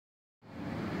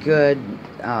Good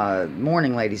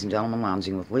morning, ladies and gentlemen.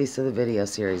 Lounging with Lisa, the video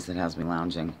series that has me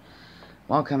lounging.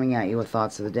 While coming at you with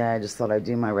thoughts of the day, I just thought I'd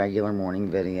do my regular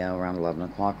morning video around 11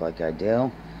 o'clock like I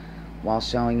do. While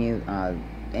showing you,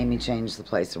 Amy changed the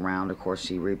place around. Of course,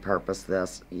 she repurposed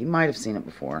this. You might have seen it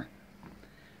before.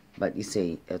 But you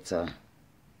see, it's a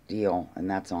deal, and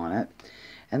that's on it.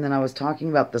 And then I was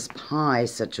talking about this pie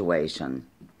situation.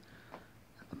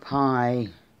 A pie,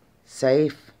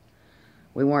 safe.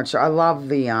 We weren't sure. I love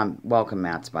the welcome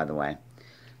mats, by the way.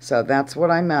 So that's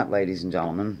what I meant, ladies and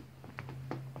gentlemen.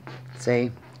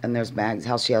 See? And there's bags.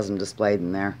 How she has them displayed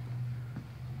in there.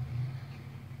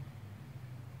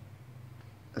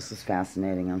 This is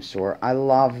fascinating, I'm sure. I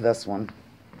love this one.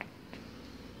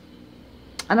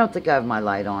 I don't think I have my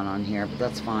light on here, but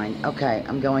that's fine. Okay,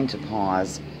 I'm going to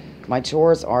pause. My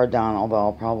chores are done, although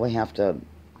I'll probably have to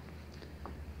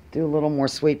do a little more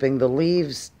sweeping. The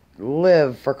leaves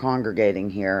live for congregating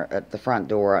here at the front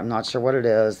door. I'm not sure what it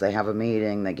is. They have a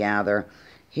meeting, they gather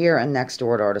here and next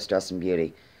door at Artist Dress and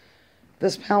Beauty.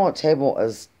 This palette table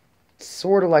is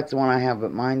sort of like the one I have,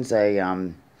 but mine's a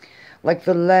like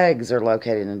the legs are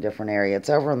located in a different area.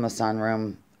 It's over in the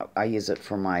sunroom. I use it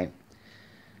for my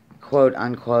quote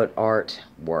unquote art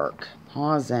work.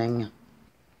 Pausing.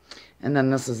 And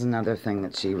then this is another thing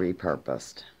that she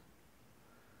repurposed.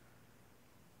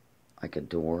 Like a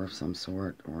door of some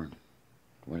sort, or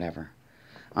whatever.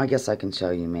 I guess I can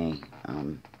show you me.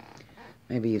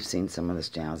 Maybe you've seen some of this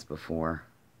jazz before.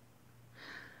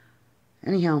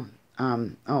 Anyhow,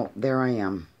 oh, there I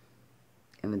am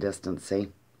in the distance, see?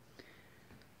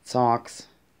 Socks.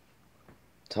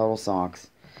 Total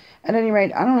socks. At any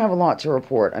rate, I don't have a lot to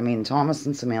report. I mean, Thomas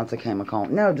and Samantha came a call.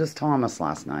 No, just Thomas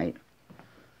last night.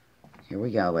 Here we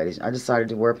go, ladies. I decided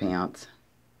to wear pants,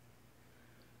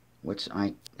 which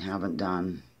I haven't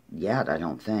done yet, I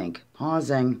don't think.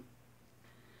 Pausing.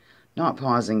 Not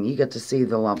pausing. You get to see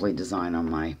the lovely design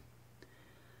on my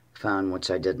phone,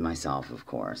 which I did myself, of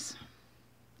course.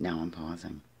 Now I'm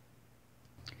pausing.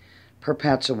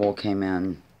 Perpetual came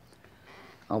in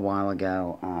a while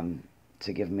ago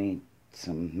to give me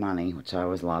some money, which I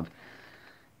always love.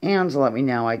 And to let me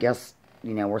know, I guess,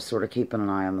 you know, we're sort of keeping an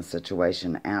eye on the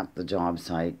situation at the job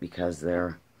site because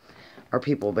there are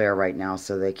people there right now,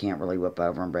 so they can't really whip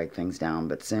over and break things down.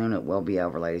 But soon it will be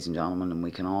over, ladies and gentlemen, and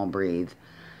we can all breathe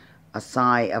a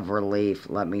sigh of relief,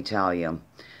 let me tell you.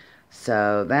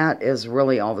 So that is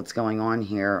really all that's going on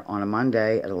here on a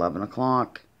Monday at 11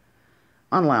 o'clock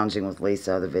on Lounging with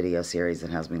Lisa, the video series that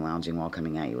has me lounging while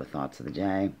coming at you with thoughts of the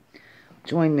day.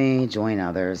 Join me, join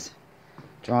others.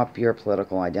 Drop your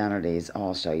political identities. Oh,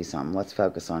 I'll show you something. Let's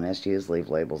focus on issues. Leave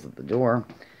labels at the door.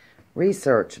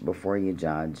 Research before you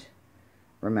judge.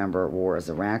 Remember, war is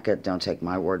a racket. Don't take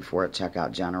my word for it. Check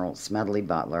out General Smedley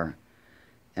Butler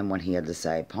and what he had to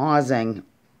say. Pausing.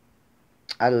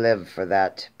 I live for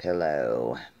that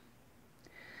pillow.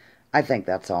 I think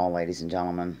that's all, ladies and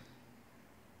gentlemen.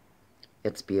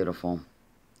 It's beautiful.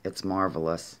 It's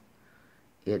marvelous.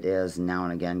 It is Now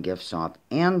and Again gift shop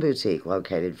and boutique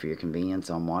located for your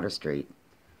convenience on Water Street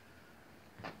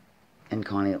in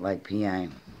Conneaut Lake,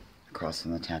 PA, across from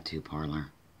the tattoo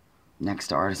parlor. Next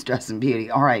to Artist Dress and Beauty.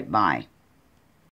 All right, bye.